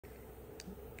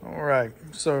All right,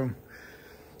 so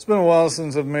it's been a while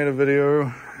since I've made a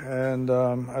video, and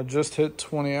I just hit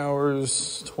 20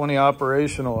 hours, 20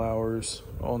 operational hours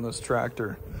on this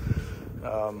tractor.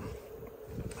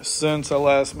 Since I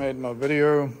last made my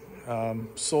video,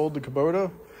 sold the Kubota.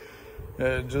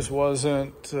 It just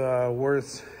wasn't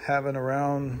worth having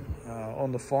around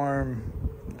on the farm.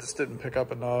 It just didn't pick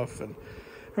up enough, and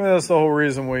I mean, that's the whole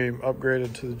reason we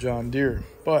upgraded to the John Deere.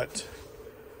 But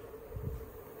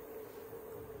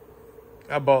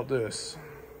I bought this.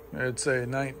 It's a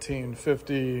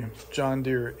 1950 John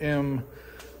Deere M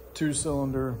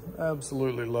 2-cylinder.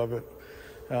 Absolutely love it.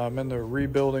 I'm in the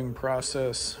rebuilding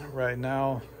process right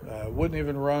now. Wouldn't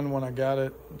even run when I got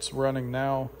it. It's running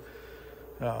now.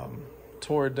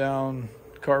 Tore it down.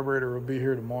 Carburetor will be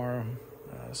here tomorrow.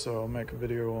 So I'll make a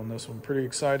video on this one. Pretty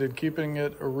excited. Keeping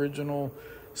it original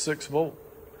 6-volt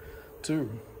too.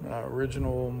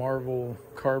 Original Marvel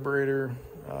carburetor.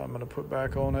 I'm going to put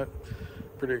back on it.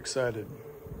 Pretty excited.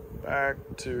 Back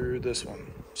to this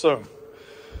one. So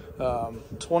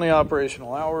 20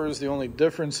 operational hours. The only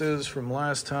differences from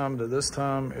last time to this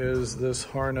time is this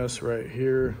harness right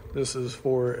here. This is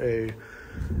for a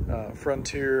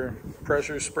Frontier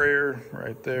pressure sprayer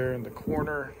right there in the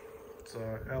corner. It's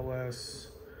a LS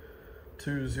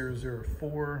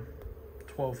 2004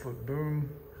 12-foot boom.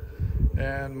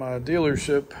 And my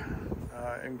dealership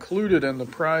included in the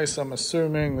price, I'm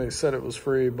assuming they said it was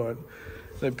free, but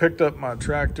they picked up my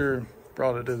tractor,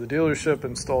 brought it to the dealership,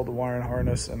 installed the wiring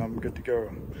harness, and I'm good to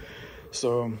go.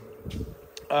 So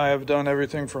I have done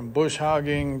everything from bush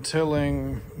hogging,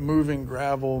 tilling, moving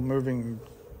gravel, moving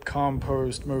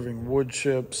compost, moving wood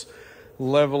chips,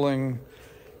 leveling,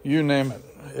 you name it.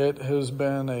 It has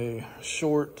been a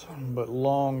short but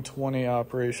long 20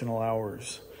 operational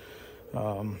hours.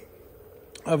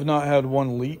 I've not had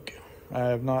one leak. I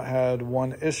have not had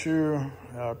one issue.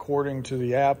 According to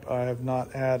the app, I have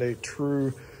not had a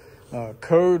true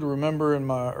code. Remember in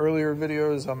my earlier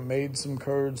videos, I made some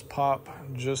codes pop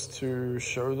just to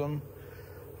show them.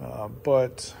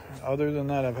 But other than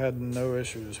that, I've had no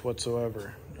issues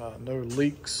whatsoever. No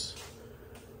leaks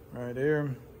right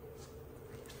here.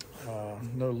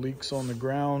 No leaks on the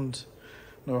ground.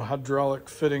 No hydraulic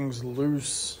fittings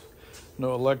loose.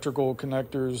 No electrical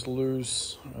connectors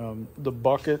loose. The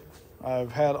bucket,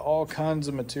 I've had all kinds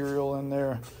of material in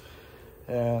there,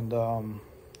 and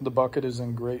the bucket is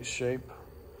in great shape.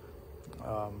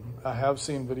 I have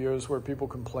seen videos where people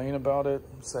complain about it,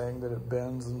 saying that it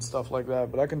bends and stuff like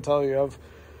that, but I can tell you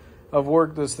I've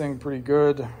worked this thing pretty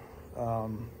good,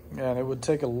 and it would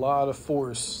take a lot of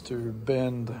force to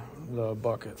bend the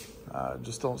bucket. I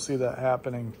just don't see that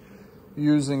happening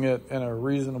using it in a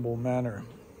reasonable manner.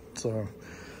 So,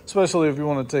 especially if you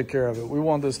want to take care of it. We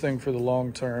want this thing for the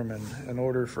long term, and in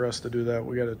order for us to do that,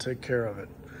 we got to take care of it.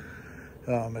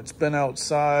 It's been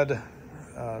outside,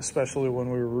 especially when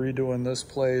we were redoing this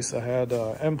place. I had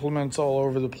implements all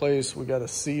over the place. We got a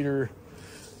cedar.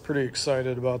 Pretty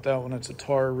excited about that one. It's a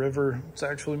Tar River. It's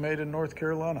actually made in North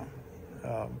Carolina.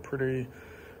 Pretty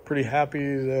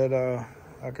happy that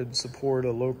I could support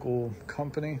a local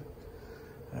company.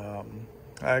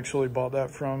 I actually bought that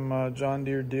from John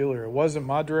Deere dealer. It wasn't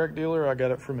my direct dealer. I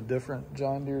got it from a different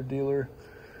John Deere dealer.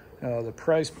 The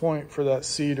price point for that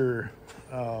cedar,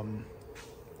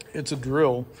 it's a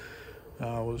drill,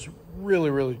 was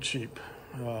really cheap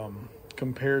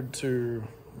compared to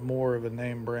more of a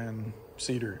name brand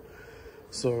cedar.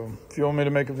 So if you want me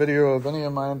to make a video of any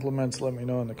of my implements, let me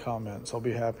know in the comments. I'll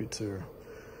be happy to.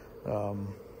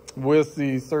 With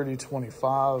the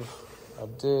 3025, I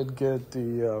did get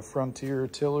the Frontier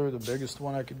tiller, the biggest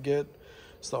one I could get.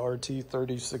 It's the RT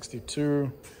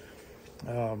 3062.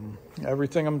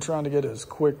 Everything I'm trying to get is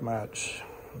quick match,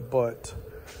 but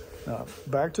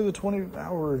back to the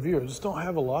 20-hour review. I just don't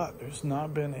have a lot. There's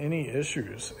not been any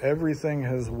issues. Everything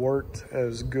has worked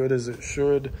as good as it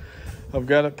should. I've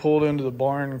got it pulled into the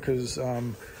barn because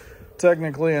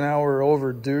technically an hour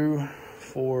overdue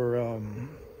for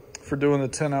doing the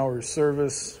 10-hour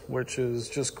service, which is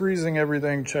just greasing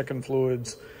everything, checking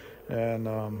fluids. And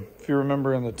if you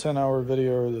remember in the 10-hour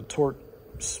video, the torque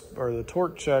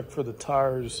check for the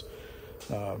tires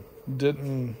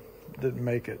didn't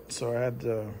make it, so I had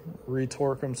to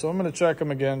retorque them. So I'm going to check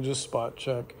them again, just spot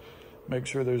check, make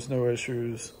sure there's no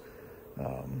issues.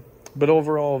 But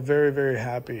overall, very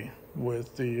happy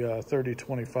with the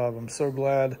 3025. I'm so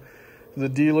glad the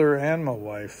dealer and my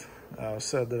wife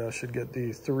said that I should get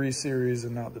the 3 series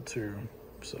and not the 2.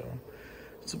 So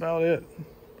that's about it.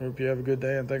 Hope you have a good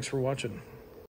day, and thanks for watching.